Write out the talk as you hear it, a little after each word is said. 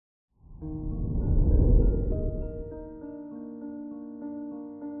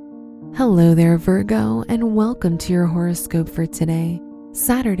Hello there, Virgo, and welcome to your horoscope for today,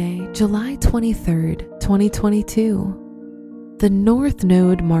 Saturday, July 23rd, 2022. The North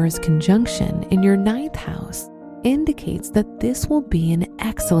Node Mars conjunction in your 9th house indicates that this will be an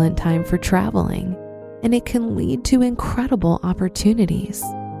excellent time for traveling, and it can lead to incredible opportunities.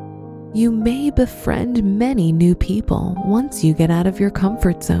 You may befriend many new people once you get out of your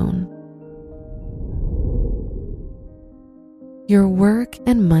comfort zone. Your work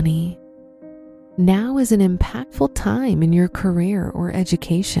and money. Now is an impactful time in your career or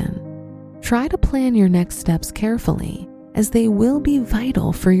education. Try to plan your next steps carefully, as they will be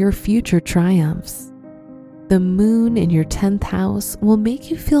vital for your future triumphs. The moon in your 10th house will make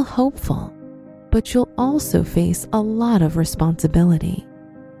you feel hopeful, but you'll also face a lot of responsibility.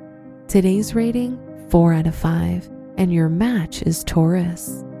 Today's rating, 4 out of 5, and your match is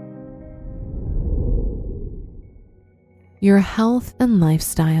Taurus. Your health and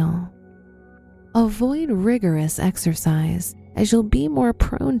lifestyle. Avoid rigorous exercise, as you'll be more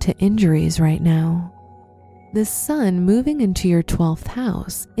prone to injuries right now. The sun moving into your 12th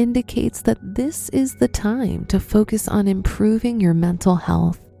house indicates that this is the time to focus on improving your mental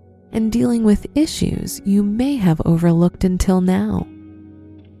health and dealing with issues you may have overlooked until now.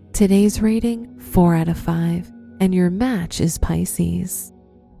 Today's rating, 4 out of 5, and your match is Pisces.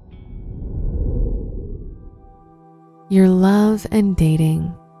 Your love and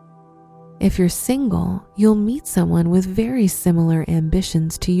dating. If you're single, you'll meet someone with very similar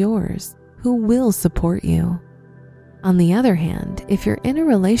ambitions to yours who will support you. On the other hand, if you're in a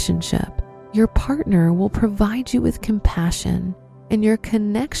relationship, your partner will provide you with compassion and your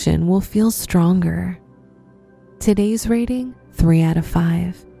connection will feel stronger. Today's rating, 3 out of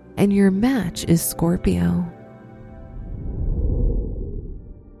 5, and your match is Scorpio.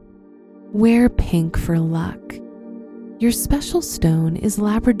 Wear pink for luck. Your special stone is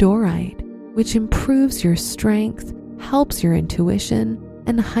labradorite, which improves your strength, helps your intuition,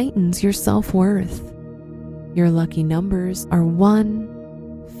 and heightens your self-worth. Your lucky numbers are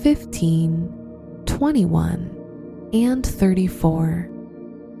 1, 15, 21, and 34.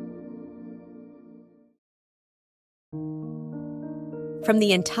 From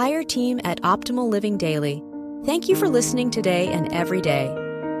the entire team at Optimal Living Daily, thank you for listening today and every day.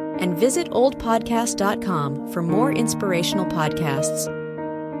 And visit oldpodcast.com for more inspirational podcasts.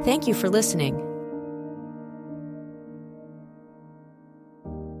 Thank you for listening.